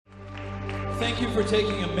Thank you for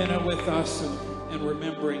taking a minute with us and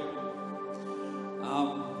remembering.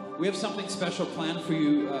 We have something special planned for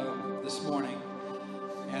you this morning.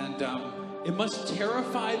 And it must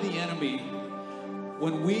terrify the enemy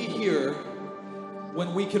when we can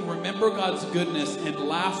remember God's goodness and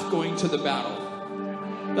laugh going to the battle.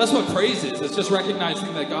 That's what praise is. It's just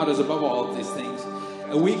recognizing that God is above all of these things.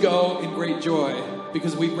 And we go in great joy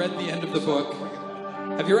because we've read the end of the book.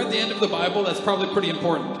 Have you read the end of the Bible? That's probably pretty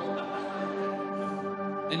important.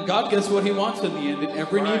 And God gets what he wants in the end. And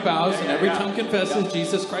every knee bows and every tongue confesses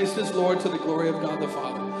Jesus Christ is Lord to the glory of God the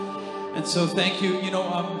Father. And so thank you. You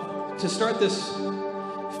know, to start this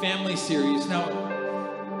family series. Now,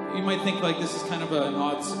 you might think like this is kind of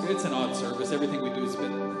it's an odd service. Everything we do is a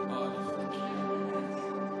bit odd.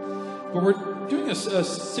 But we're doing a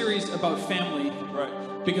series about family. Right.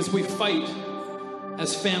 Because we fight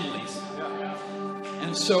as families. Yeah.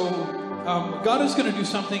 And so God is going to do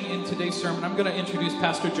something in today's sermon. I'm going to introduce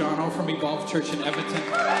Pastor Jono from Evolve Church in Edmonton.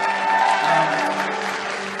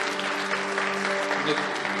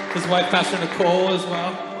 His wife, Pastor Nicole, as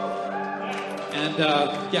well. And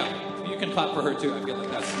you can clap for her too. I feel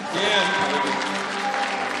like that's... Yeah.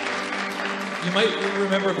 You might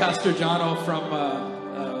remember Pastor Jono from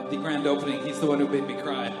the grand opening. He's the one who made me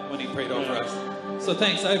cry when he prayed over us. So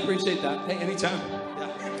thanks. I appreciate that. Hey, anytime. Yeah.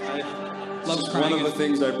 Love crying. One of the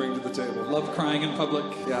things I bring to the table. Love crying in public.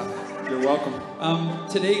 Yeah, you're welcome.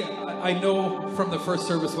 Today, I know from the first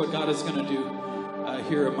service what God is going to do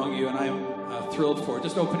here among you, and I am thrilled for it.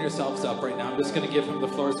 Just open yourselves up right now. I'm just going to give him the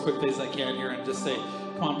floor as quickly as I can here and just say,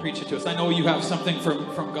 come on, preach it to us. I know you have something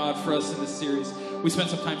from God for us in this series. We spent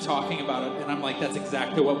some time talking about it, and I'm like, that's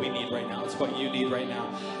exactly what we need right now. It's what you need right now.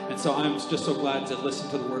 And so I'm just so glad to listen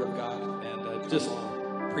to the Word of God and just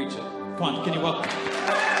preach it. Come on, can you welcome?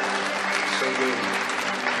 So good.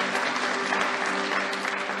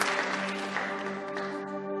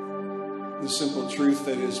 The simple truth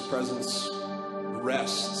that his presence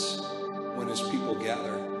rests when his people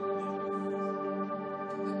gather.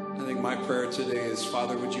 I think my prayer today is,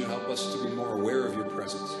 Father, would you help us to be more aware of your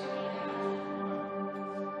presence?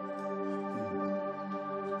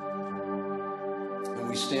 And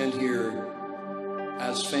we stand here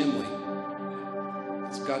as family,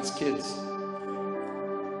 as God's kids.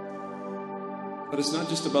 But it's not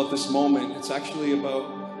just about this moment. It's actually about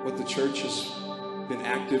what the church has been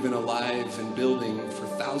active and alive and building for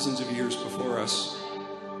thousands of years before us.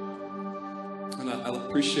 And I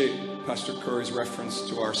appreciate Pastor Curry's reference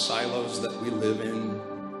to our silos that we live in.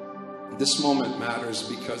 This moment matters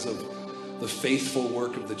because of the faithful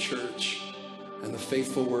work of the church and the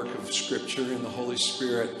faithful work of Scripture and the Holy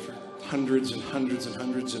Spirit for hundreds and hundreds and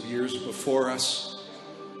hundreds of years before us.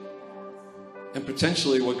 And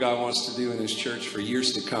potentially what God wants to do in his church for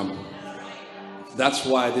years to come. That's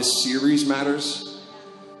why this series matters.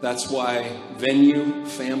 That's why venue,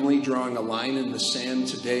 family, drawing a line in the sand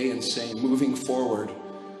today and saying, moving forward,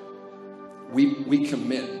 we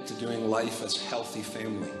commit to doing life as healthy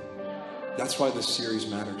family. That's why this series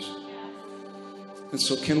matters. And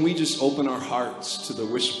so can we just open our hearts to the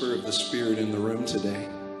whisper of the Spirit in the room today?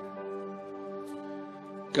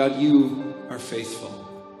 God, you are faithful.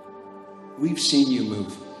 We've seen you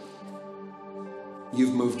move.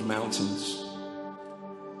 You've moved mountains.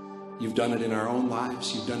 You've done it in our own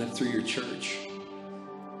lives. You've done it through your church.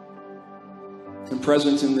 And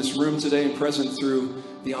present in this room today and present through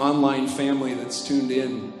the online family that's tuned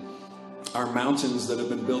in are mountains that have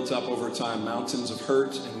been built up over time. Mountains of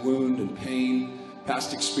hurt and wound and pain,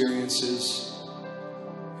 past experiences.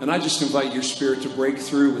 And I just invite your Spirit to break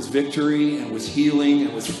through with victory and with healing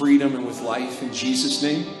and with freedom and with life in Jesus'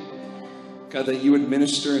 name. God, that you would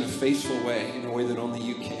minister in a faithful way, in a way that only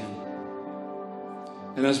you can.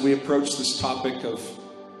 And as we approach this topic of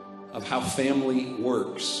how family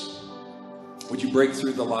works, would you break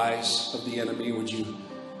through the lies of the enemy? Would you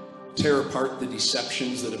tear apart the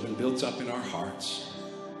deceptions that have been built up in our hearts?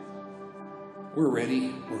 We're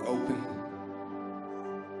ready. We're open.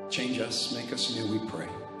 Change us. Make us new, we pray.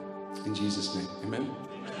 In Jesus' name. Amen?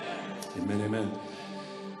 Amen, amen.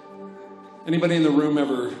 Anybody in the room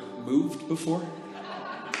ever moved before?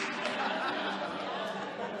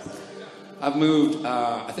 I've moved,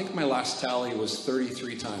 I think my last tally was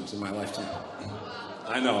 33 times in my lifetime.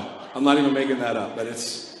 I know, I'm not even making that up, but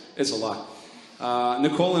it's a lot.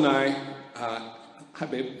 Nicole and I, hi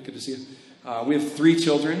babe, good to see you. We have 3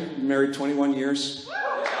 children, married 21 years.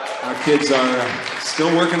 Our kids are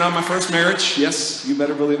still working on my first marriage. Yes, you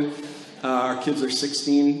better believe it. Our kids are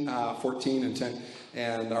 16, 14, and 10.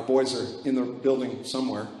 And our boys are in the building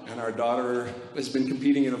somewhere. And our daughter has been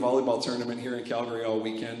competing in a volleyball tournament here in Calgary all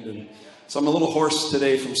weekend. And So I'm a little hoarse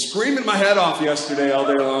today from screaming my head off yesterday all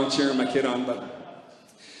day long, cheering my kid on. But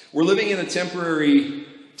we're living in a temporary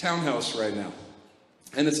townhouse right now.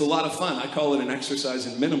 And it's a lot of fun. I call it an exercise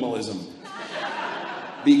in minimalism.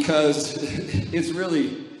 Because it's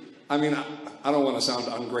really, I mean, I don't want to sound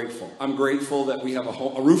ungrateful. I'm grateful that we have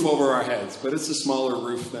a roof over our heads, but it's a smaller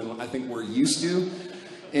roof than I think we're used to.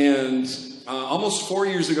 And almost 4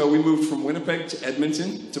 years ago, we moved from Winnipeg to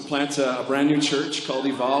Edmonton to plant a brand new church called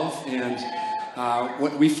Evolve. And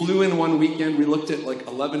we flew in one weekend. We looked at like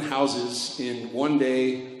 11 houses in one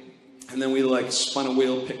day. And then we like spun a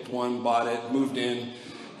wheel, picked one, bought it, moved in.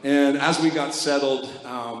 And as we got settled,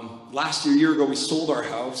 a year ago, we sold our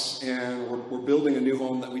house. And we're building a new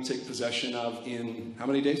home that we take possession of in how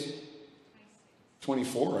many days?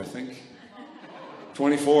 24, I think.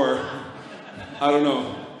 24. I don't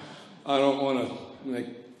know. I don't want to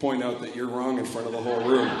point out that you're wrong in front of the whole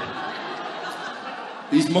room.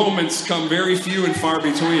 These moments come very few and far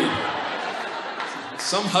between.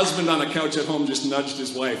 Some husband on a couch at home just nudged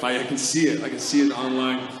his wife. I can see it. I can see it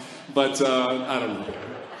online. But I don't know.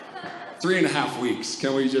 3.5 weeks.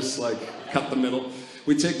 Can we just cut the middle?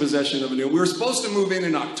 We take possession of a new. We were supposed to move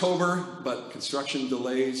in October, but construction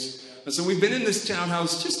delays. And so we've been in this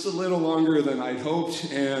townhouse just a little longer than I'd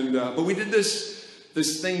hoped. And but we did this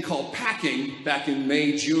thing called packing back in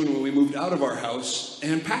May, June when we moved out of our house.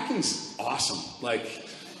 And packing's awesome.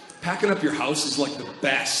 Packing up your house is the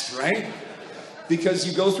best, right? Because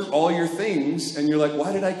you go through all your things and you're like,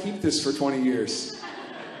 why did I keep this for 20 years?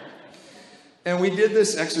 And we did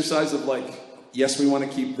this exercise of yes, we want to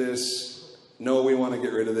keep this. No, we want to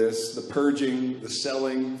get rid of this. The purging, the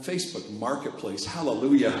selling, Facebook Marketplace,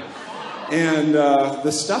 hallelujah. And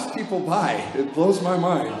the stuff people buy, it blows my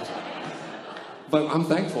mind. But I'm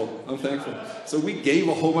thankful. I'm thankful. So we gave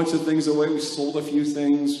a whole bunch of things away. We sold a few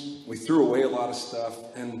things. We threw away a lot of stuff.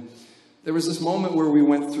 And there was this moment where we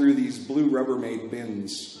went through these blue Rubbermaid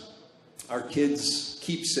bins, our kids'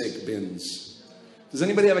 keepsake bins. Does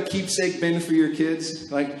anybody have a keepsake bin for your kids?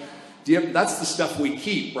 That's the stuff we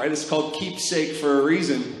keep, right? It's called keepsake for a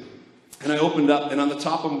reason. And I opened up, and on the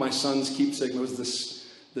top of my son's keepsake was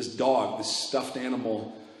this dog, this stuffed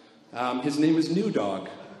animal. His name is New Dog.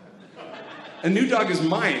 And New Dog is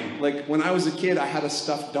mine. When I was a kid, I had a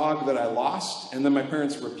stuffed dog that I lost, and then my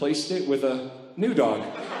parents replaced it with a new dog.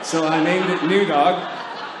 So I named it New Dog.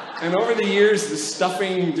 And over the years, the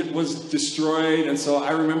stuffing was destroyed, and so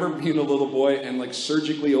I remember being a little boy and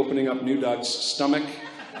surgically opening up New Dog's stomach,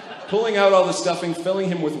 pulling out all the stuffing, filling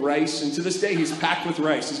him with rice, and to this day, he's packed with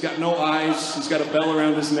rice. He's got no eyes, he's got a bell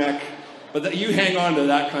around his neck, but you hang on to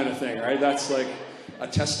that kind of thing, right? That's a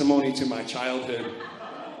testimony to my childhood.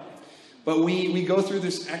 But we go through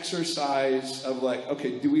this exercise of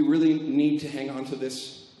okay, do we really need to hang on to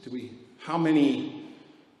this? How many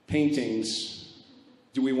paintings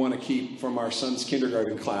do we want to keep from our son's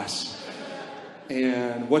kindergarten class?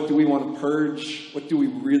 And what do we want to purge? What do we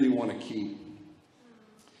really want to keep?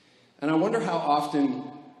 And I wonder how often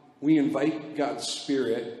we invite God's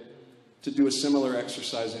Spirit to do a similar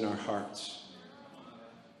exercise in our hearts.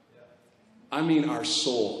 I mean our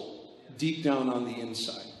soul, deep down on the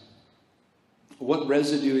inside. What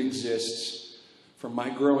residue exists from my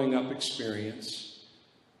growing up experience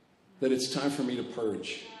that it's time for me to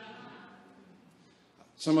purge?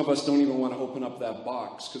 Some of us don't even want to open up that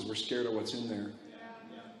box because we're scared of what's in there.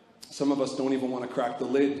 Some of us don't even want to crack the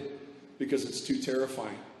lid because it's too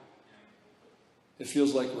terrifying. It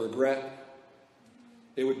feels like regret.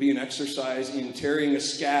 It would be an exercise in tearing a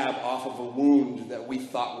scab off of a wound that we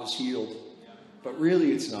thought was healed. But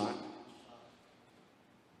really it's not.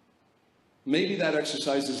 Maybe that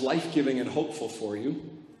exercise is life-giving and hopeful for you.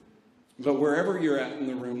 But wherever you're at in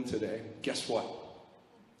the room today, guess what?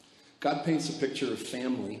 God paints a picture of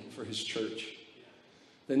family for his church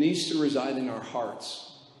that needs to reside in our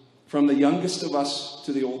hearts, from the youngest of us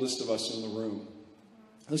to the oldest of us in the room.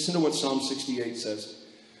 Listen to what Psalm 68 says.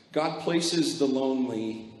 God places the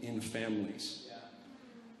lonely in families.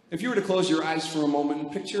 If you were to close your eyes for a moment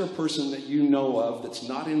and picture a person that you know of that's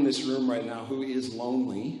not in this room right now who is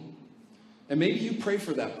lonely, and maybe you pray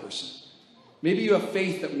for that person. Maybe you have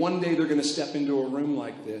faith that one day they're going to step into a room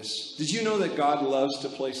like this. Did you know that God loves to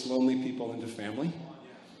place lonely people into family?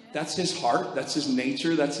 That's his heart. That's his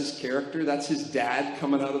nature. That's his character. That's his dad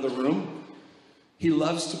coming out of the room. He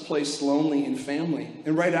loves to place lonely in family.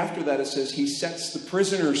 And right after that it says he sets the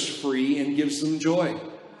prisoners free and gives them joy.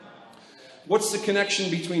 What's the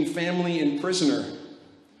connection between family and prisoner?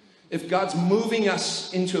 If God's moving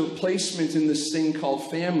us into a placement in this thing called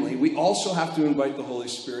family, we also have to invite the Holy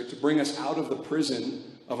Spirit to bring us out of the prison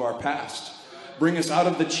of our past. bring us out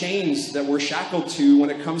of the chains that we're shackled to when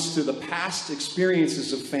it comes to the past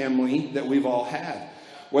experiences of family that we've all had.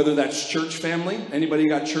 Whether that's church family. Anybody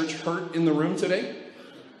got church hurt in the room today?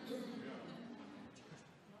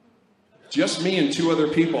 Just me and 2 other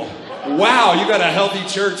people. Wow, you got a healthy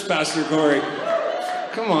church, Pastor Corey.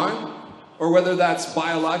 Come on. Or whether that's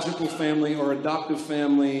biological family or adoptive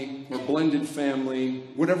family or blended family,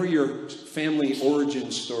 whatever your family origin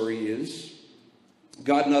story is,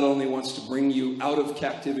 God not only wants to bring you out of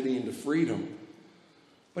captivity into freedom,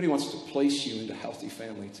 but he wants to place you into healthy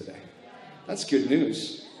family today. That's good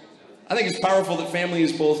news. I think it's powerful that family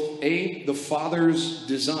is both A, the Father's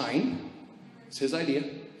design, it's his idea,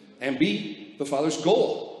 and B, the Father's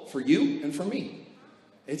goal for you and for me.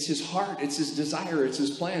 It's his heart, it's his desire, it's his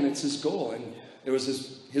plan, it's his goal, and it was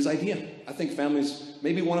his idea. I think family is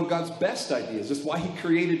maybe one of God's best ideas. That's why he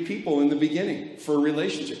created people in the beginning, for a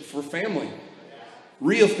relationship, for family.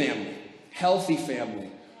 Real family, healthy family,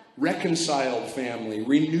 reconciled family,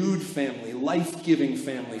 renewed family, life-giving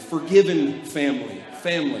family, forgiven family,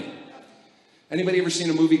 family. Anybody ever seen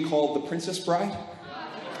a movie called The Princess Bride?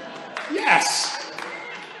 Yes!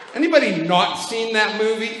 Anybody not seen that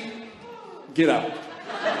movie? Get up.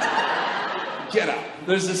 Get up.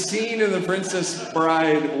 There's a scene in The Princess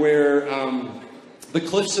Bride where the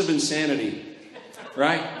cliffs of insanity,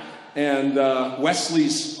 right? And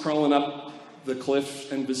Wesley's crawling up the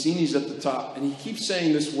cliff and Vizzini's at the top, and he keeps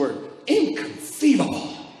saying this word,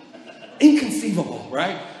 inconceivable. Inconceivable,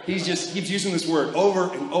 right? He just keeps using this word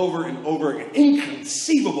over and over and over again.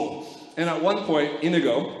 Inconceivable. And at one point,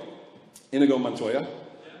 Inigo Montoya,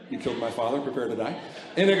 you killed my father, prepare to die.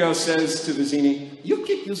 Inigo says to Vizzini, you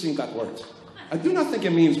keep using that word. I do not think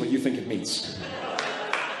it means what you think it means.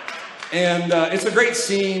 And it's a great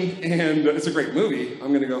scene, and it's a great movie. I'm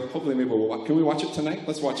going to go, hopefully maybe we'll watch. Can we watch it tonight?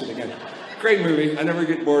 Let's watch it again. Great movie. I never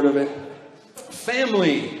get bored of it.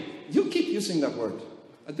 Family. You keep using that word.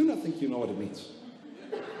 I do not think you know what it means.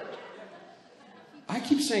 I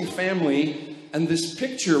keep saying family, and this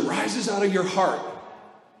picture rises out of your heart.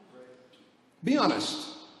 Be honest.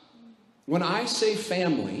 When I say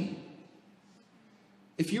family,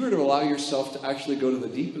 if you were to allow yourself to actually go to the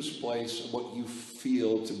deepest place of what you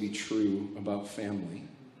feel to be true about family,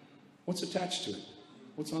 what's attached to it?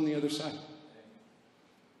 What's on the other side?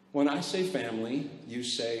 When I say family, you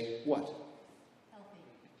say what?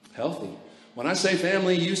 Healthy. Healthy. When I say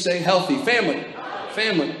family, you say healthy. Family.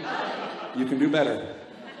 Family. You can do better.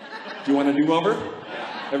 Do you want a do-over?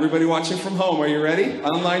 Everybody watching from home, are you ready?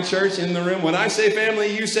 Online church, in the room. When I say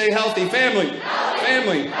family, you say healthy. Family.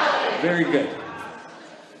 Family. Very good.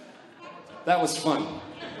 That was fun.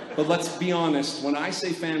 But let's be honest. When I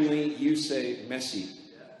say family, you say messy.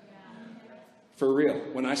 For real.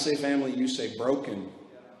 When I say family, you say broken.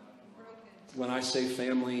 When I say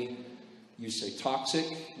family, you say toxic.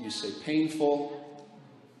 You say painful.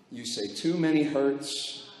 You say too many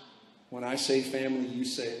hurts. When I say family, you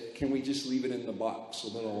say, can we just leave it in the box a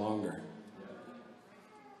little longer?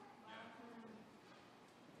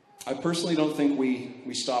 I personally don't think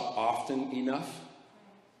we stop often enough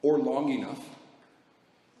or long enough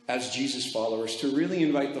as Jesus followers to really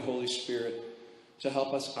invite the Holy Spirit to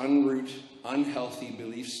help us unroot unhealthy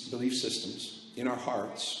belief systems in our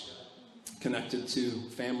hearts connected to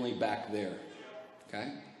family back there.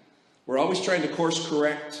 Okay? We're always trying to course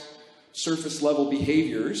correct surface level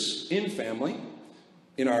behaviors in family,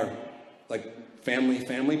 in our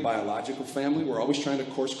family, biological family. We're always trying to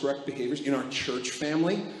course correct behaviors. In our church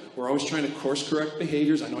family, we're always trying to course correct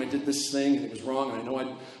behaviors. I know I did this thing and it was wrong, and I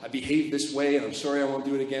know I behaved this way, and I'm sorry I won't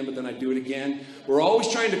do it again, but then I do it again. We're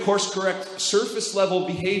always trying to course correct surface level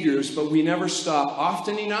behaviors, but we never stop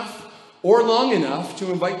often enough or long enough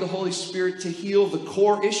to invite the Holy Spirit to heal the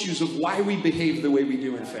core issues of why we behave the way we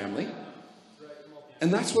do in family.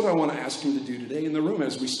 And that's what I want to ask him to do today in the room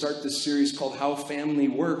as we start this series called How Family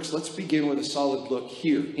Works. Let's begin with a solid look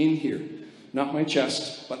here, in here. Not my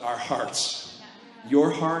chest, but our hearts.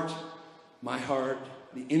 Your heart, my heart,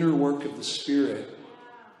 the inner work of the Spirit.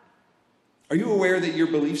 Are you aware that your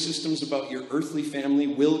belief systems about your earthly family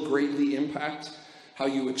will greatly impact how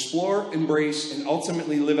you explore, embrace, and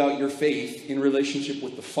ultimately live out your faith in relationship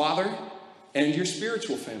with the Father and your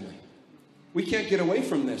spiritual family? We can't get away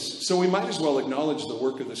from this, so we might as well acknowledge the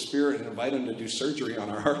work of the Spirit and invite him to do surgery on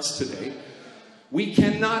our hearts today. We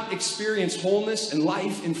cannot experience wholeness and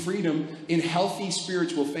life and freedom in healthy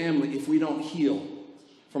spiritual family if we don't heal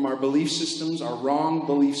from our belief systems, our wrong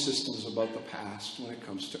belief systems about the past when it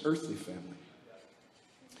comes to earthly family.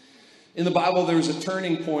 In the Bible, there's a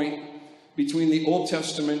turning point between the Old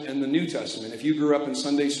Testament and the New Testament. If you grew up in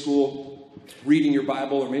Sunday school reading your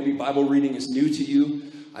Bible, or maybe Bible reading is new to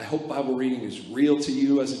you, I hope Bible reading is real to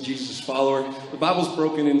you as a Jesus follower. The Bible's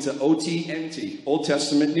broken into OT, Old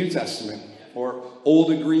Testament, New Testament, or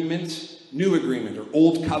Old Agreement, New Agreement, or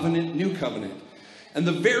Old Covenant, New Covenant. And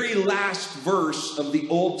the very last verse of the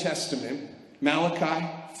Old Testament, Malachi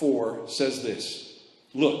 4, says this: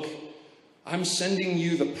 "Look, I'm sending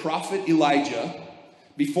you the prophet Elijah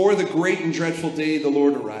before the great and dreadful day the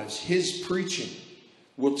Lord arrives. His preaching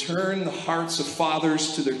will turn the hearts of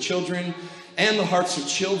fathers to their children and the hearts of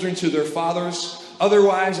children to their fathers.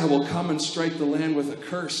 Otherwise, I will come and strike the land with a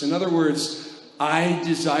curse." In other words, I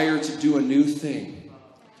desire to do a new thing,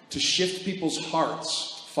 to shift people's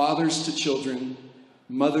hearts, fathers to children,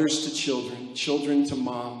 mothers to children, children to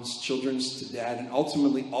moms, children to dad, and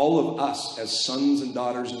ultimately all of us as sons and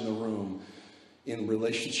daughters in the room in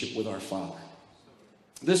relationship with our Father.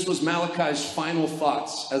 This was Malachi's final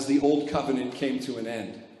thoughts as the Old Covenant came to an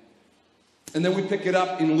end. And then we pick it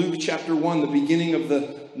up in Luke chapter 1, the beginning of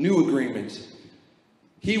the New Agreement.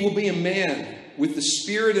 He will be a man with the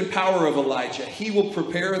spirit and power of Elijah. He will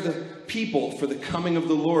prepare the people for the coming of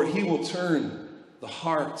the Lord. He will turn the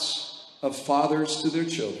hearts of fathers to their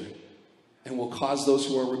children and will cause those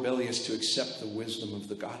who are rebellious to accept the wisdom of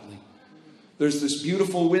the godly. There's this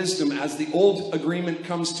beautiful wisdom as the old agreement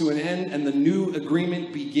comes to an end and the new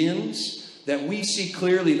agreement begins, that we see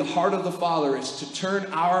clearly the heart of the Father is to turn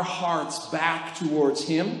our hearts back towards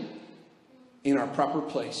Him in our proper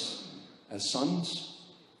place as sons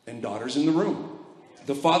and daughters in the room.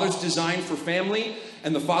 The Father's design for family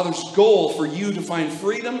and the Father's goal for you to find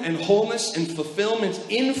freedom and wholeness and fulfillment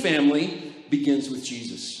in family begins with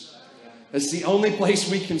Jesus. It's the only place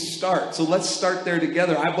we can start. So let's start there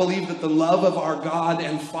together. I believe that the love of our God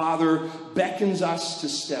and Father beckons us to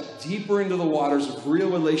step deeper into the waters of real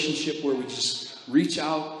relationship where we just reach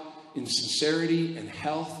out in sincerity and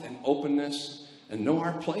health and openness and know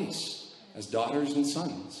our place as daughters and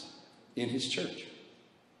sons in His church.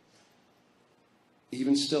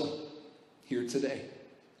 Even still, here today,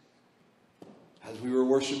 as we were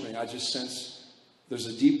worshiping, I just sense there's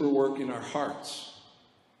a deeper work in our hearts.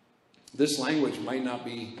 This language might not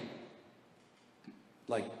be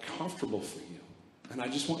comfortable for you. And I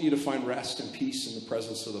just want you to find rest and peace in the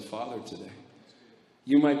presence of the Father today.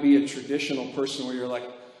 You might be a traditional person where you're like,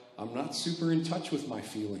 I'm not super in touch with my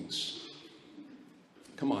feelings.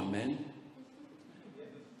 Come on, men.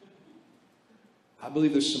 I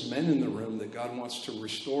believe there's some men in the room that God wants to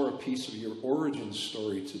restore a piece of your origin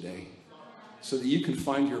story today so that you can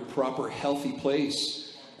find your proper healthy place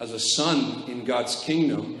as a son in God's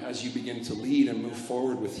kingdom as you begin to lead and move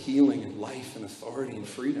forward with healing and life and authority and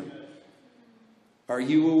freedom. Are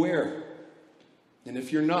you aware? And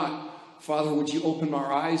if you're not, Father, would you open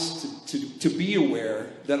our eyes to be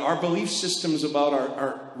aware that our belief systems about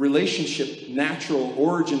our relationship, natural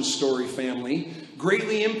origin story family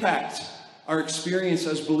greatly impact our experience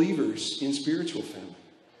as believers in spiritual family.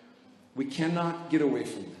 We cannot get away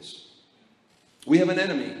from this. We have an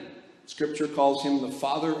enemy. Scripture calls him the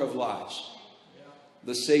father of lies,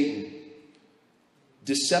 the Satan.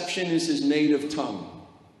 Deception is his native tongue.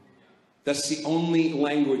 That's the only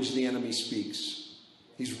language the enemy speaks.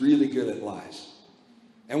 He's really good at lies.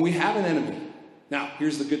 And we have an enemy. Now,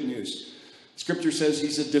 here's the good news. Scripture says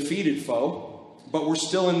he's a defeated foe, but we're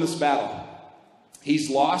still in this battle. He's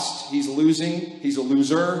lost, he's losing, he's a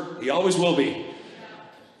loser, he always will be.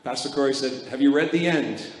 Pastor Corey said, have you read the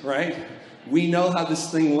end, right? We know how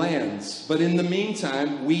this thing lands, but in the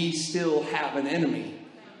meantime, we still have an enemy.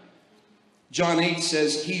 John 8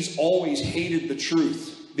 says he's always hated the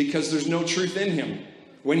truth because there's no truth in him.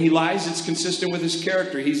 When he lies, it's consistent with his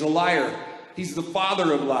character. He's a liar. He's the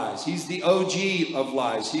father of lies. He's the OG of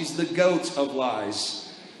lies. He's the goat of lies.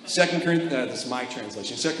 2 Corinthians, that's my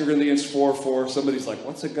translation. 2 Corinthians 4:4. Somebody's like,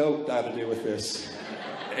 what's a goat got to do with this?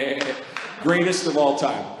 Greatest of all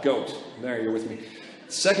time. Goat. There, you're with me.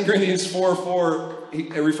 2 Corinthians 4:4,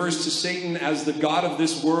 it refers to Satan as the god of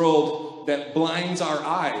this world that blinds our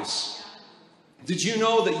eyes. Did you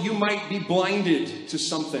know that you might be blinded to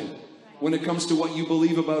something when it comes to what you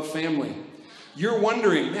believe about family? You're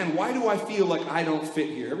wondering, man, why do I feel like I don't fit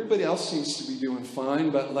here? Everybody else seems to be doing fine,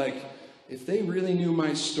 but if they really knew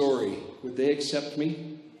my story, would they accept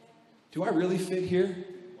me? Do I really fit here?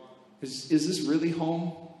 Is this really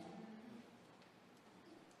home?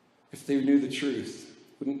 If they knew the truth,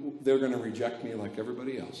 they're going to reject me like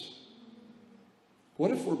everybody else.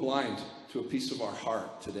 What if we're blind to a piece of our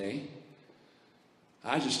heart today?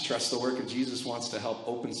 I just trust the work of Jesus wants to help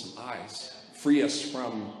open some eyes, free us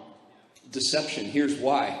from deception. Here's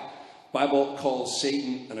why. The Bible calls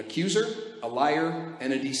Satan an accuser, a liar,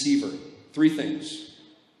 and a deceiver. 3 things.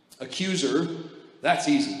 Accuser, that's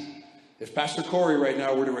easy. if Pastor Corey right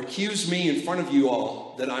now were to accuse me in front of you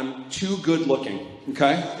all that I'm too good looking,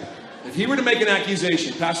 okay? If he were to make an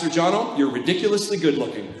accusation, Pastor Jono, you're ridiculously good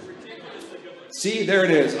looking. See, there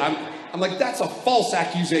it is. I'm like, that's a false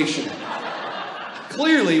accusation.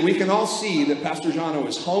 Clearly, we can all see that Pastor Jono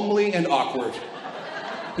is homely and awkward.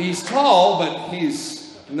 He's tall, but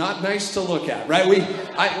he's not nice to look at, right?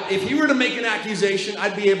 If he were to make an accusation,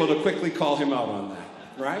 I'd be able to quickly call him out on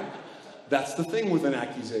that, right? That's the thing with an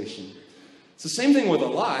accusation. It's the same thing with a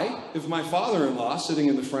lie. If my father-in-law, sitting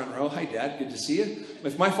in the front row, hi, Dad, good to see you.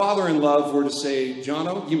 If my father-in-law were to say,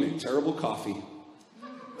 Jono, you make terrible coffee,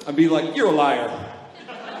 I'd be like, you're a liar.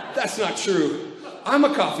 That's not true. I'm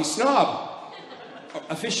a coffee snob.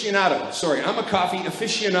 Aficionado. Sorry, I'm a coffee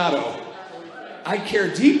aficionado. I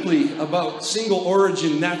care deeply about single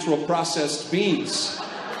origin natural processed beans.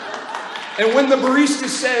 And when the barista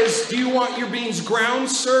says, do you want your beans ground,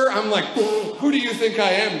 sir? I'm like, who do you think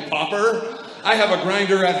I am, pauper? I have a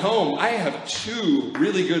grinder at home. I have 2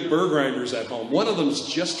 really good burr grinders at home. One of them's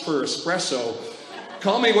just for espresso.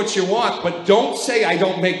 Call me what you want, but don't say I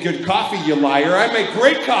don't make good coffee, you liar. I make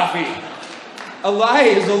great coffee. A lie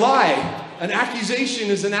is a lie. An accusation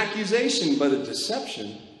is an accusation, but a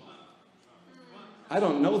deception, I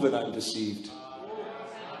don't know that I'm deceived.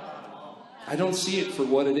 I don't see it for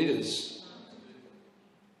what it is.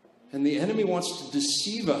 And the enemy wants to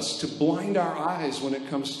deceive us, to blind our eyes when it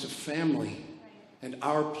comes to family and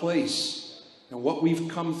our place and what we've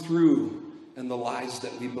come through and the lies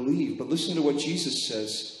that we believe. But listen to what Jesus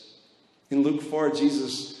says. In Luke 4,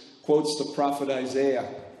 Jesus quotes the prophet Isaiah.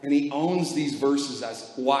 And he owns these verses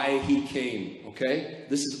as why he came, okay?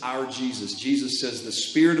 This is our Jesus. Jesus says, the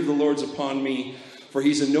Spirit of the Lord's upon me, for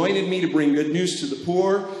he's anointed me to bring good news to the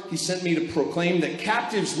poor. He sent me to proclaim that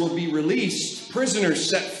captives will be released, prisoners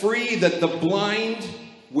set free, that the blind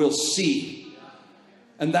will see.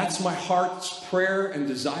 And that's my heart's prayer and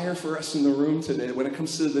desire for us in the room today when it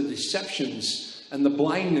comes to the deceptions and the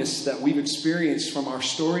blindness that we've experienced from our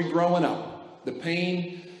story growing up, the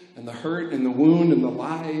pain and the hurt and the wound and the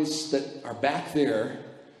lies that are back there,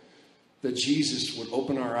 that Jesus would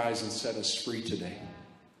open our eyes and set us free today.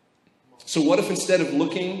 So what if instead of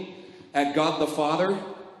looking at God the Father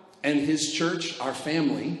and his church, our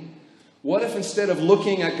family, what if instead of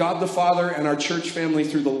looking at God the Father and our church family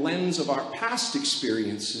through the lens of our past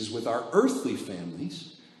experiences with our earthly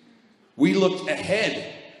families, we looked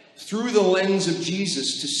ahead through the lens of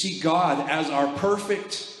Jesus to see God as our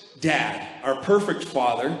perfect Dad, our perfect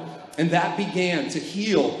Father, and that began to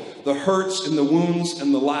heal the hurts and the wounds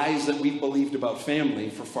and the lies that we've believed about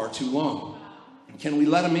family for far too long. Can we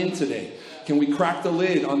let him in today? Can we crack the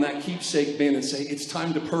lid on that keepsake bin and say, it's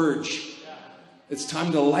time to purge? It's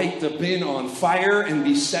time to light the bin on fire and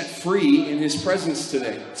be set free in his presence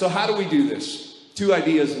today. So how do we do this? 2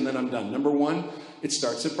 ideas and then I'm done. Number 1, it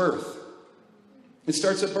starts at birth. It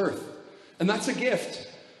starts at birth. And that's a gift.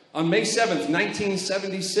 On May 7th,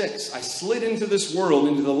 1976, I slid into this world,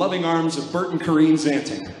 into the loving arms of Bert and Corrine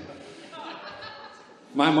Zanting.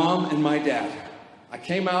 My mom and my dad. I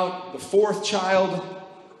came out the 4th child,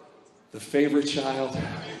 the favorite child.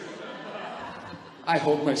 I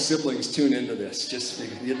hope my siblings tune into this. Just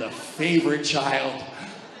you're the favorite child.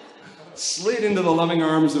 Slid into the loving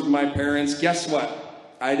arms of my parents. Guess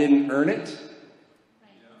what? I didn't earn it.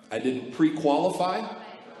 I didn't pre-qualify.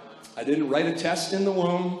 I didn't write a test in the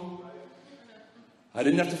womb. I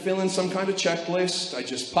didn't have to fill in some kind of checklist. I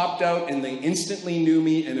just popped out and they instantly knew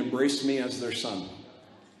me and embraced me as their son.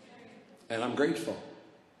 And I'm grateful.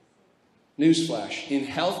 Newsflash, in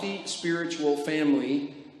healthy spiritual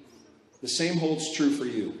family, the same holds true for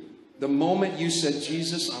you. The moment you said,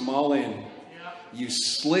 Jesus, I'm all in, you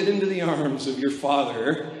slid into the arms of your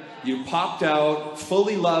father. You popped out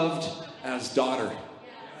fully loved as daughter,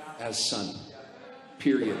 as son,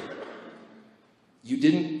 period. You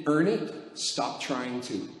didn't earn it. Stop trying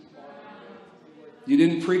to. You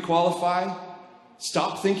didn't pre-qualify.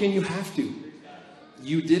 Stop thinking you have to.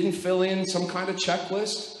 You didn't fill in some kind of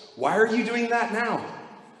checklist. Why are you doing that now?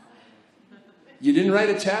 You didn't write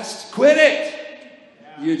a test. Quit it.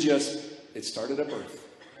 It started at birth.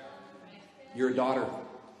 You're a daughter.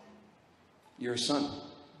 You're a son.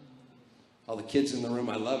 All the kids in the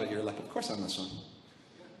room, I love it. You're like, of course I'm a son.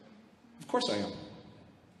 Of course I am.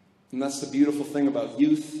 And that's the beautiful thing about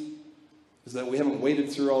youth, is that we haven't waded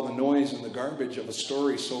through all the noise and the garbage of a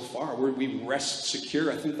story so far. We rest secure.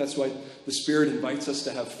 I think that's why the Spirit invites us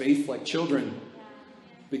to have faith like children,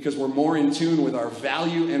 because we're more in tune with our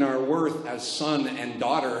value and our worth as son and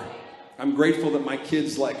daughter. I'm grateful that my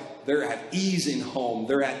kids, they're at ease in home.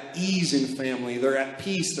 They're at ease in family. They're at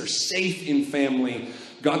peace. They're safe in family.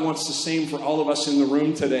 God wants the same for all of us in the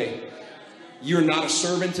room today. You're not a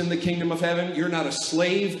servant in the kingdom of heaven. You're not a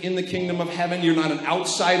slave in the kingdom of heaven. You're not an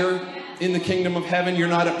outsider in the kingdom of heaven. You're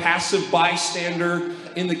not a passive bystander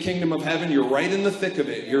in the kingdom of heaven. You're right in the thick of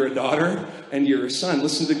it. You're a daughter and you're a son.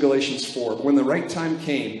 Listen to Galatians 4. When the right time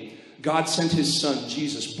came, God sent his son,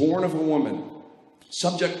 Jesus, born of a woman,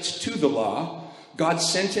 subject to the law. God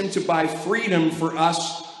sent him to buy freedom for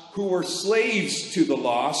us who were slaves to the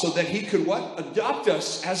law, so that he could what? Adopt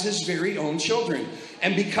us as his very own children.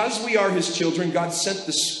 And because we are his children, God sent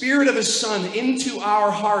the Spirit of his Son into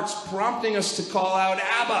our hearts, prompting us to call out,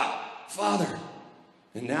 Abba, Father.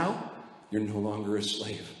 And now, you're no longer a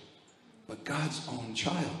slave, but God's own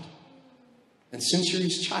child. And since you're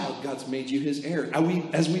his child, God's made you his heir.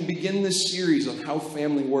 As we begin this series on how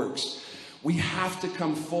family works, we have to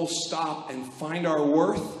come full stop and find our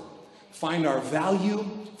worth, find our value,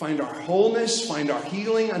 find our wholeness, find our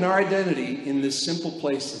healing and our identity in this simple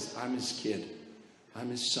place that I'm his kid, I'm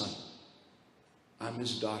his son, I'm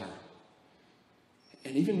his daughter.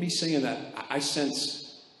 And even me saying that, I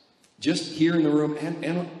sense just here in the room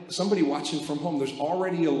and somebody watching from home, there's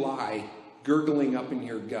already a lie gurgling up in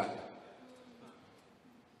your gut.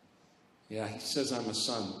 Yeah, he says I'm a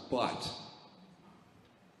son, but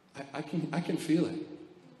I can feel it.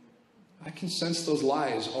 I can sense those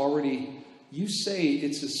lies already. You say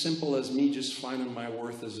it's as simple as me just finding my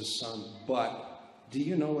worth as a son, but do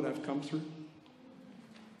you know what I've come through?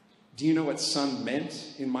 Do you know what son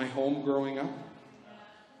meant in my home growing up?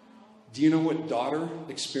 Do you know what daughter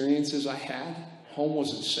experiences I had? Home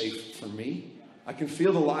wasn't safe for me. I can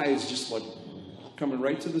feel the lies just like coming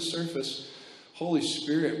right to the surface. Holy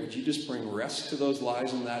Spirit, would you just bring rest to those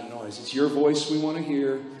lies and that noise? It's your voice we want to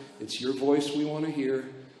hear. It's your voice we want to hear.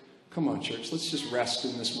 Come on, church, let's just rest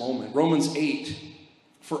in this moment. Romans 8,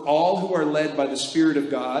 for all who are led by the Spirit of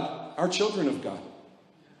God are children of God.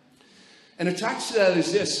 And attached to that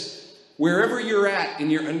is this: wherever you're at in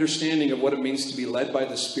your understanding of what it means to be led by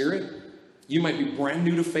the Spirit, you might be brand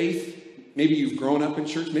new to faith. Maybe you've grown up in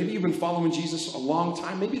church. Maybe you've been following Jesus a long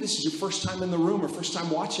time. Maybe this is your first time in the room or first time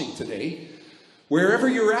watching today. Wherever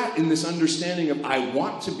you're at in this understanding of I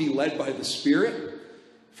want to be led by the Spirit,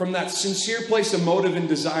 from that sincere place of motive and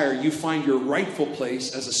desire, you find your rightful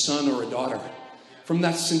place as a son or a daughter. From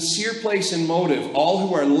that sincere place and motive, all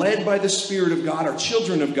who are led by the Spirit of God are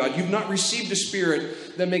children of God. You've not received a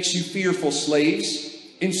spirit that makes you fearful slaves.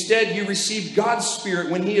 Instead, you received God's Spirit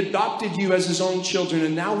when he adopted you as his own children,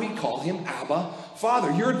 and now we call him Abba,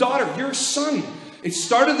 Father. You're a daughter. You're a son. It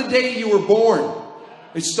started the day you were born.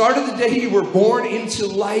 It started the day you were born into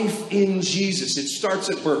life in Jesus. It starts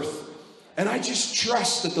at birth. And I just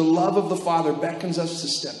trust that the love of the Father beckons us to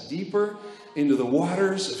step deeper into the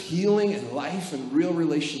waters of healing and life and real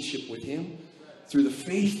relationship with him through the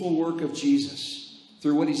faithful work of Jesus,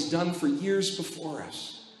 through what he's done for years before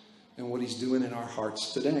us and what he's doing in our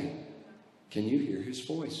hearts today. Can you hear his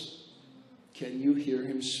voice? Can you hear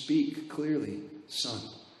him speak clearly? Son,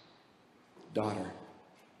 daughter,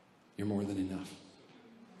 you're more than enough.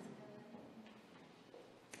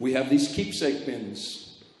 We have these keepsake bins.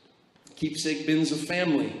 Keepsake bins of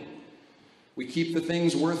family. We keep the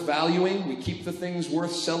things worth valuing. We keep the things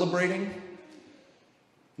worth celebrating.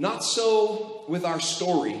 Not so with our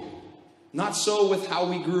story. Not so with how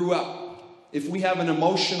we grew up. If we have an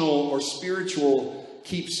emotional or spiritual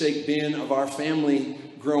keepsake bin of our family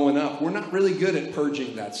growing up, we're not really good at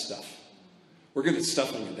purging that stuff. We're good at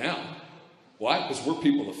stuffing it down. Why? Because we're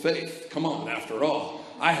people of faith. Come on, after all,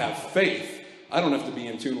 I have faith. I don't have to be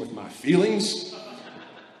in tune with my feelings.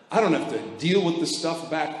 I don't have to deal with the stuff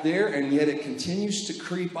back there, and yet it continues to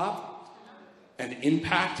creep up and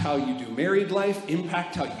impact how you do married life,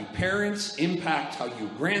 impact how you parent, impact how you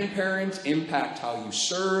grandparent, impact how you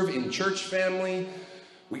serve in church family.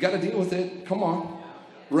 We got to deal with it. Come on.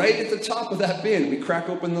 Right at the top of that bin, we crack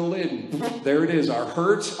open the lid, and there it is. Our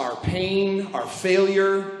hurt, our pain, our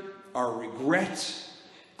failure, our regret.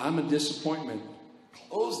 I'm a disappointment.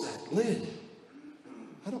 Close that lid.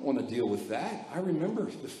 I don't want to deal with that. I remember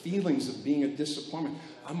the feelings of being a disappointment.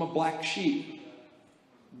 I'm a black sheep.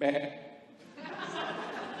 Bah.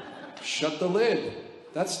 Shut the lid.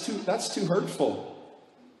 That's too hurtful.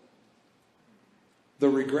 The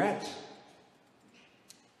regret.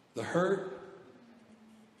 The hurt.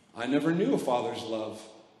 I never knew a father's love.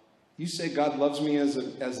 You say God loves me as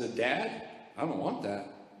a dad? I don't want that.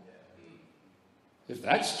 If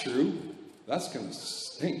that's true, that's going to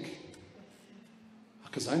stink.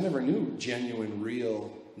 Because I never knew genuine,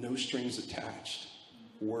 real, no strings attached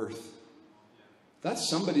worth.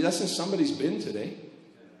 That's in somebody's bin today.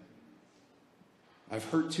 I've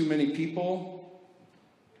hurt too many people.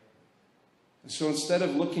 And so instead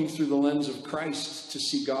of looking through the lens of Christ to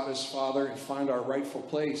see God as Father and find our rightful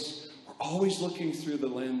place, we're always looking through the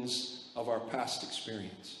lens of our past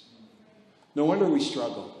experience. No wonder we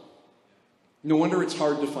struggle. No wonder it's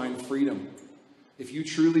hard to find freedom. If you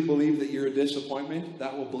truly believe that you're a disappointment,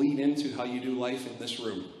 that will bleed into how you do life in this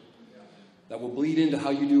room. That will bleed into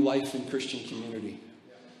how you do life in Christian community.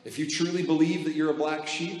 If you truly believe that you're a black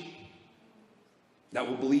sheep, that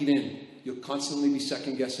will bleed in. You'll constantly be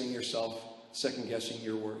second-guessing yourself, second-guessing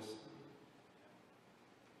your worth.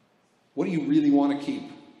 What do you really want to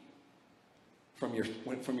keep from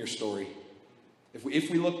your story?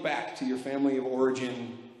 If we look back to your family of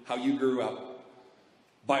origin, how you grew up,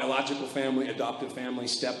 biological family, adopted family,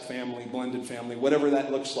 step family, blended family, whatever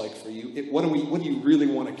that looks like for you, what do you really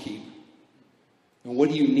want to keep? And what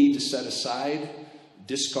do you need to set aside,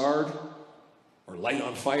 discard, or light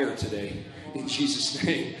on fire today? In Jesus'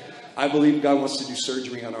 name. I believe God wants to do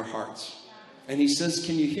surgery on our hearts. And he says,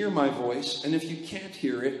 can you hear my voice? And if you can't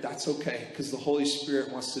hear it, that's okay, because the Holy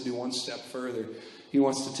Spirit wants to do one step further. He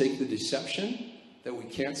wants to take the deception that we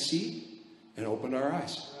can't see and open our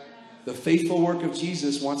eyes. The faithful work of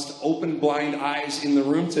Jesus wants to open blind eyes in the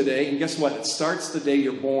room today. And guess what? It starts the day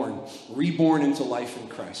you're born, reborn into life in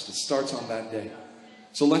Christ. It starts on that day.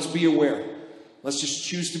 So let's be aware. Let's just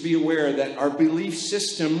choose to be aware that our belief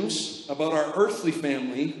systems about our earthly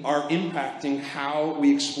family are impacting how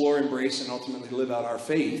we explore, embrace, and ultimately live out our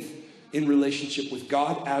faith in relationship with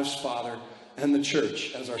God as Father and the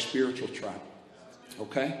church as our spiritual tribe.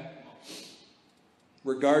 Okay?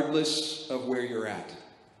 Regardless of where you're at.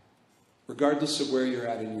 Regardless of where you're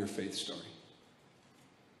at in your faith story.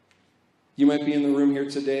 You might be in the room here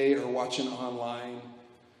today or watching online,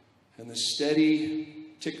 and the steady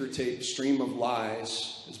ticker tape stream of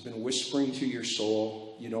lies has been whispering to your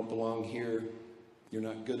soul, you don't belong here, you're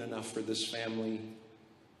not good enough for this family.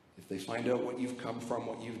 If they find out what you've come from,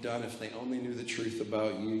 what you've done, if they only knew the truth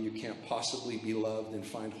about you, you can't possibly be loved and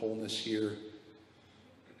find wholeness here.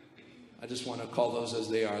 I just want to call those as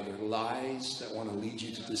they are. They're lies that want to lead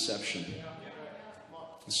you to deception.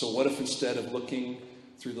 And so what if instead of looking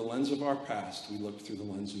through the lens of our past, we look through the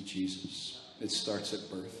lens of Jesus? It starts at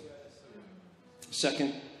birth.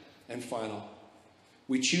 Second and final,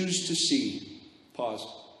 we choose to see. Pause.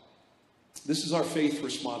 This is our faith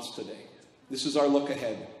response today. This is our look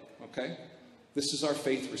ahead, okay? This is our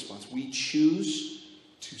faith response. We choose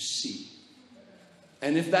to see.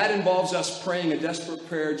 And if that involves us praying a desperate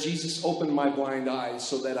prayer, Jesus, open my blind eyes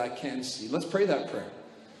so that I can see. Let's pray that prayer.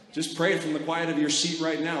 Just pray it from the quiet of your seat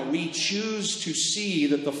right now. We choose to see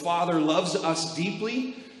that the Father loves us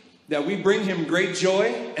deeply, that we bring him great joy,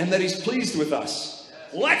 and that he's pleased with us.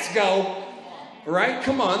 Let's go. All right,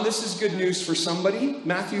 come on. This is good news for somebody.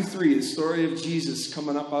 Matthew 3, the story of Jesus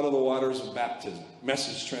coming up out of the waters of baptism.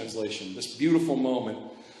 Message translation. This beautiful moment.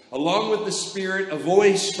 Along with the Spirit, a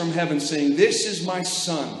voice from heaven saying, this is my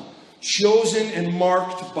Son, chosen and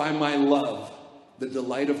marked by my love, the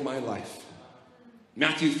delight of my life.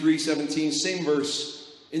 Matthew 3:17, same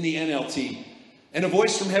verse in the NLT. And a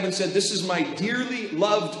voice from heaven said, this is my dearly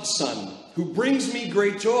loved Son, who brings me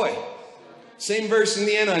great joy. Same verse in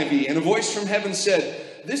the NIV. And a voice from heaven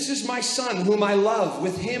said, this is my Son, whom I love.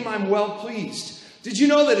 With him I'm well pleased. Did you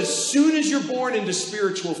know that as soon as you're born into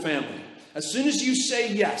spiritual family, as soon as you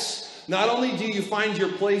say yes, not only do you find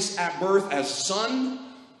your place at birth as son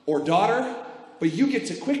or daughter, but you get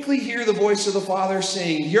to quickly hear the voice of the Father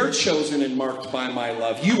saying, you're chosen and marked by my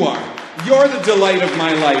love. You are. You're the delight of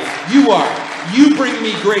my life. You are. You bring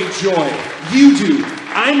me great joy. You do.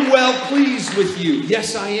 I'm well pleased with you.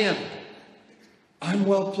 Yes, I am. I'm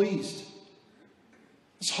well pleased.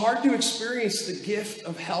 It's hard to experience the gift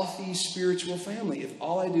of healthy spiritual family if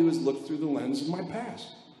all I do is look through the lens of my past.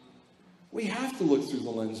 We have to look through the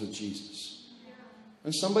lens of Jesus.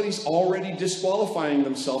 And somebody's already disqualifying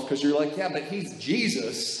themselves because you're like, yeah, but he's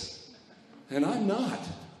Jesus, and I'm not.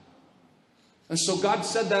 And so God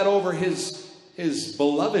said that over his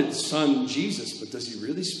beloved Son, Jesus. But does he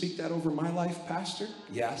really speak that over my life, Pastor?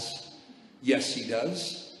 Yes. Yes, he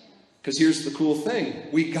does. Because here's the cool thing.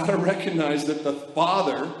 We got to recognize that the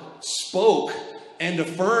Father spoke and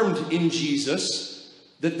affirmed in Jesus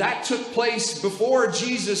that took place before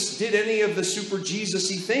Jesus did any of the super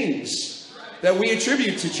Jesus-y things that we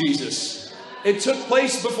attribute to Jesus. It took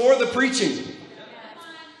place before the preaching.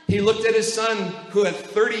 He looked at his son who had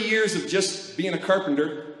 30 years of just being a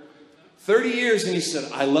carpenter. 30 years, and he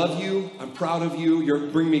said, I love you. I'm proud of you.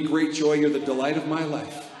 You bring me great joy. You're the delight of my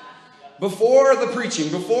life. Before the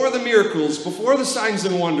preaching, before the miracles, before the signs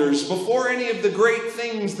and wonders, before any of the great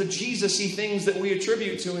things, the Jesus-y things that we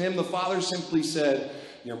attribute to him, the Father simply said,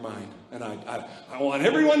 you're mine. And I want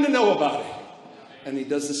everyone to know about it. And he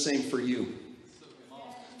does the same for you.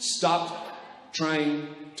 Stop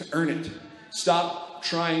trying to earn it. Stop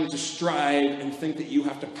trying to strive and think that you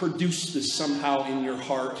have to produce this somehow in your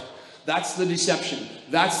heart. That's the deception.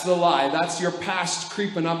 That's the lie. That's your past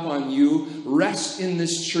creeping up on you. Rest in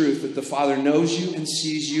this truth that the Father knows you and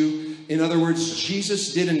sees you. In other words,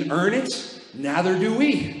 Jesus didn't earn it. Neither do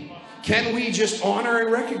we. Can we just honor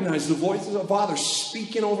and recognize the voice of the Father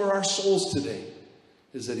speaking over our souls today?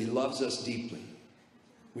 Is that he loves us deeply.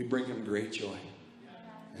 We bring him great joy.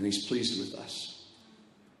 And he's pleased with us.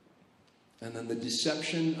 And then the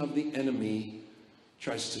deception of the enemy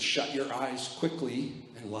tries to shut your eyes quickly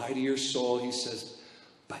and lie to your soul. He says,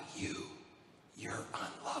 but you're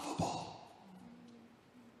unlovable.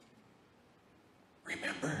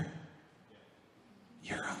 Remember?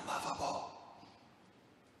 You're unlovable.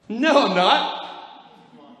 No, I'm not.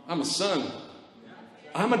 I'm a son.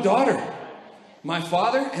 I'm a daughter. My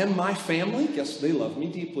father and my family, guess they love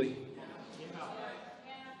me deeply.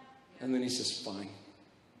 And then he says, fine.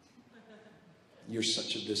 You're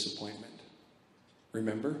such a disappointment.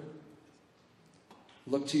 Remember?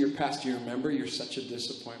 Look to your past. Do you remember? You're such a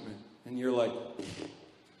disappointment. And you're like,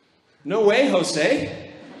 no way,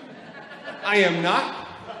 Jose. I am not.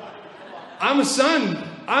 I'm a son.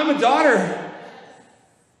 I'm a daughter.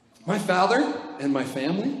 My father and my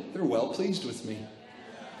family, they're well pleased with me.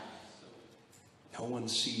 No one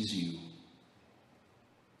sees you.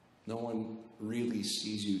 No one really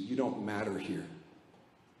sees you. You don't matter here.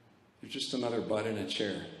 You're just another butt in a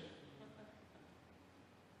chair.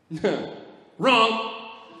 Wrong.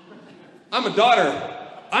 I'm a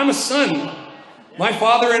daughter. I'm a son. My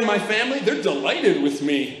father and my family, they're delighted with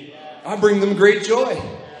me. I bring them great joy.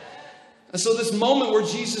 And so this moment where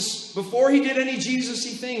Jesus, before he did any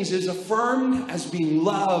Jesus-y things, is affirmed as being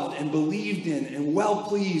loved and believed in and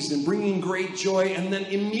well-pleased and bringing great joy. And then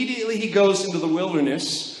immediately he goes into the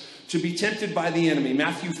wilderness to be tempted by the enemy.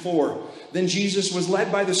 Matthew 4. Then Jesus was led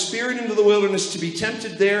by the Spirit into the wilderness to be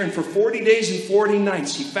tempted there. And for 40 days and 40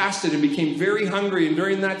 nights he fasted and became very hungry. And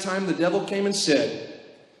during that time the devil came and said,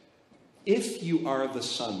 if you are the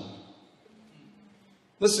Son.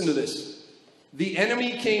 Listen to this. The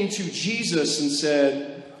enemy came to Jesus and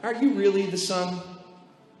said, are you really the Son?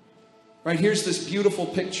 Right, here's this beautiful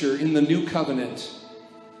picture in the New Covenant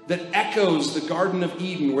that echoes the Garden of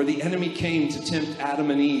Eden where the enemy came to tempt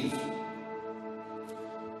Adam and Eve.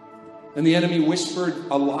 And the enemy whispered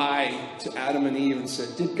a lie to Adam and Eve and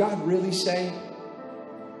said, did God really say?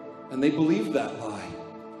 And they believed that lie.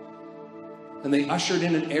 And they ushered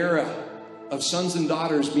in an era of sons and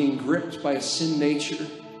daughters being gripped by a sin nature,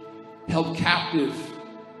 held captive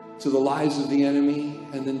to the lies of the enemy.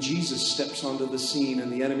 And then Jesus steps onto the scene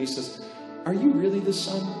and the enemy says, are you really the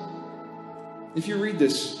Son? If you read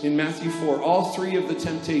this in Matthew 4, all three of the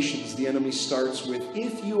temptations, the enemy starts with,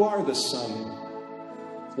 if you are the Son.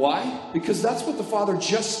 Why? Because that's what the Father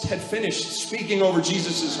just had finished speaking over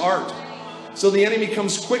Jesus' heart. So the enemy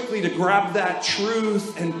comes quickly to grab that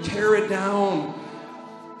truth and tear it down.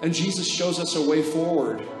 And Jesus shows us a way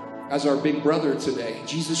forward as our big brother today.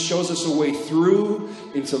 Jesus shows us a way through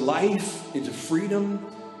into life, into freedom,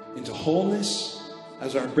 into wholeness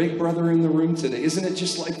as our big brother in the room today. Isn't it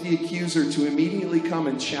just like the accuser to immediately come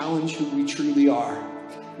and challenge who we truly are?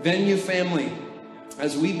 Venue family,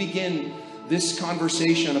 as we begin this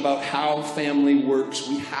conversation about how family works,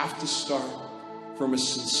 we have to start from a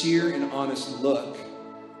sincere and honest look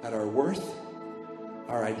at our worth,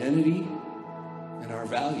 our identity, and our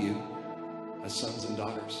value as sons and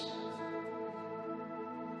daughters.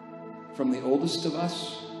 From the oldest of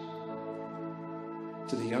us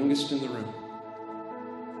to the youngest in the room.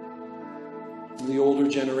 The older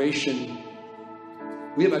generation,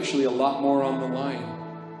 we have actually a lot more on the line.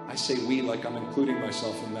 I say we like I'm including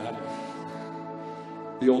myself in that.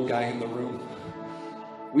 The old guy in the room.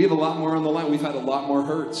 We have a lot more on the line. We've had a lot more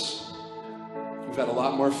hurts. We've had a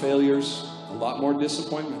lot more failures, a lot more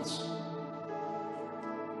disappointments.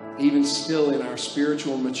 Even still in our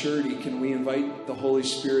spiritual maturity, can we invite the Holy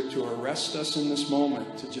Spirit to arrest us in this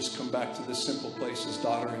moment to just come back to this simple place as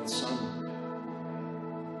daughter and son?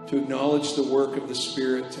 To acknowledge the work of the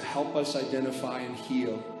Spirit to help us identify and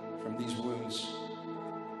heal from these wounds,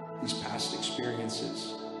 these past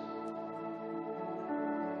experiences.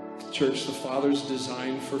 Church, the Father's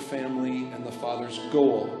design for family and the Father's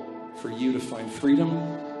goal for you to find freedom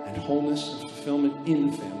and wholeness and fulfillment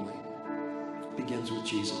in family begins with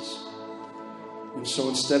Jesus. And so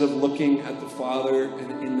instead of looking at the Father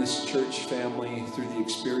and in this church family through the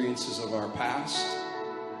experiences of our past,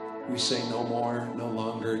 we say no more, no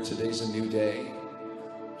longer. Today's a new day.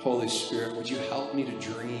 Holy Spirit, would you help me to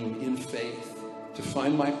dream in faith, to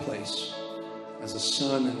find my place as a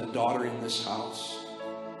son and a daughter in this house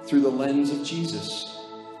through the lens of Jesus,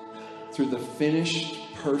 through the finished,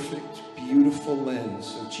 perfect, beautiful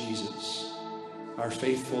lens of Jesus, our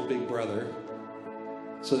faithful big brother,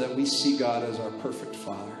 so that we see God as our perfect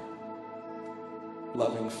Father,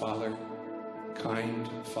 loving Father, kind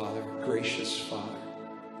Father, gracious Father.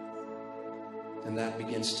 And that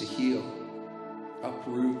begins to heal,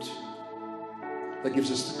 uproot. That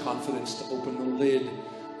gives us the confidence to open the lid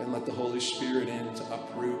and let the Holy Spirit in to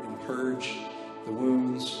uproot and purge the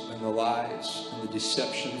wounds and the lies and the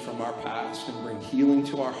deception from our past and bring healing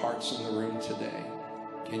to our hearts in the room today.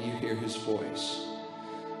 Can you hear his voice?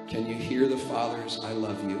 Can you hear the Father's "I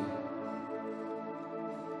love you"?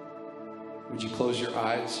 Would you close your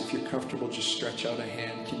eyes? If you're comfortable, just stretch out a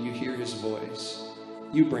hand. Can you hear his voice?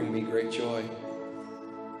 You bring me great joy.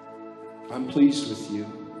 I'm pleased with you.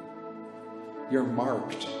 You're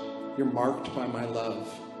marked. You're marked by my love.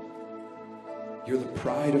 You're the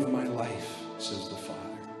pride of my life, says the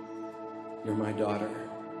Father. You're my daughter.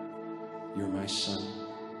 You're my son.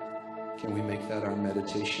 Can we make that our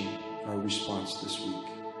meditation, our response this week?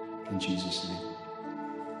 In Jesus' name.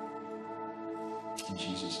 In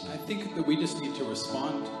Jesus' name. I think that we just need to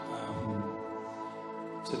respond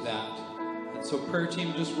to that. And so prayer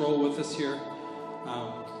team, just roll with us here.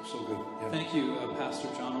 So good. Yeah. Thank you, Pastor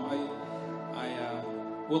John. I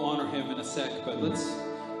will honor him in a sec, but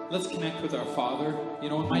let's connect with our Father. You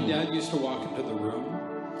know, when my dad used to walk into the room,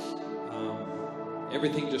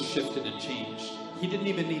 everything just shifted and changed. He didn't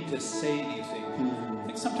even need to say anything. I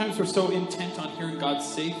think sometimes we're so intent on hearing God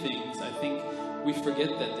say things, I think we forget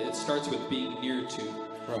that it starts with being near to.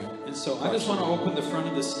 Right. And so I just want to open the front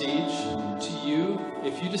of the stage to you.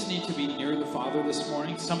 If you just need to be near the Father this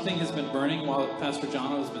morning, something has been burning while Pastor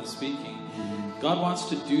John has been speaking. God wants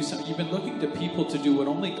to do something. You've been looking to people to do what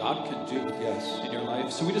only God can do in your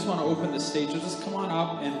life. So we just want to open the stage. So just come on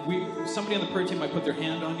up, and somebody on the prayer team might put their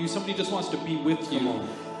hand on you. Somebody just wants to be with you.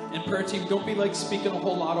 And prayer team, don't be like speaking a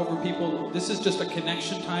whole lot over people. This is just a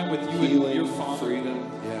connection time with you Healing, and your Father.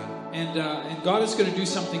 Freedom. Yeah. And God is going to do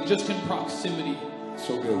something just in proximity.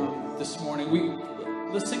 So good. This morning,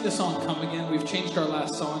 let's sing the song "Come Again." We've changed our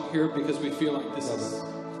last song here because we feel like this is.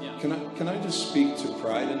 Yeah. Can I just speak to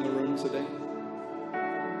pride in the room today?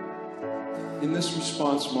 In this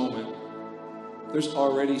response moment, there's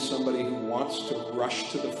already somebody who wants to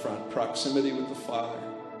rush to the front, proximity with the Father,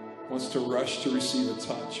 wants to rush to receive a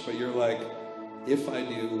touch, but you're like, if I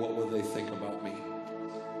do, what will they think about me?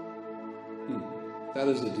 That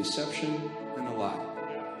is a deception and a lie.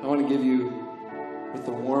 I want to give you, with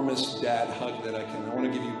the warmest dad hug that I can, I want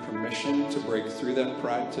to give you permission to break through that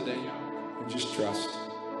pride today and just trust.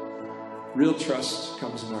 Real trust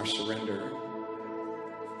comes in our surrender.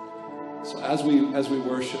 So as we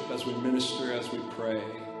worship, as we minister, as we pray,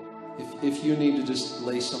 if you need to just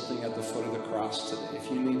lay something at the foot of the cross today,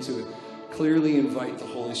 if you need to clearly invite the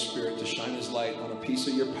Holy Spirit to shine his light on a piece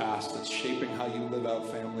of your past that's shaping how you live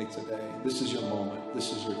out family today, this is your moment.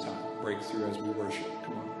 This is your time. Breakthrough as we worship.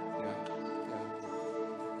 Come on. Yeah.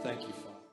 Thank you, Father.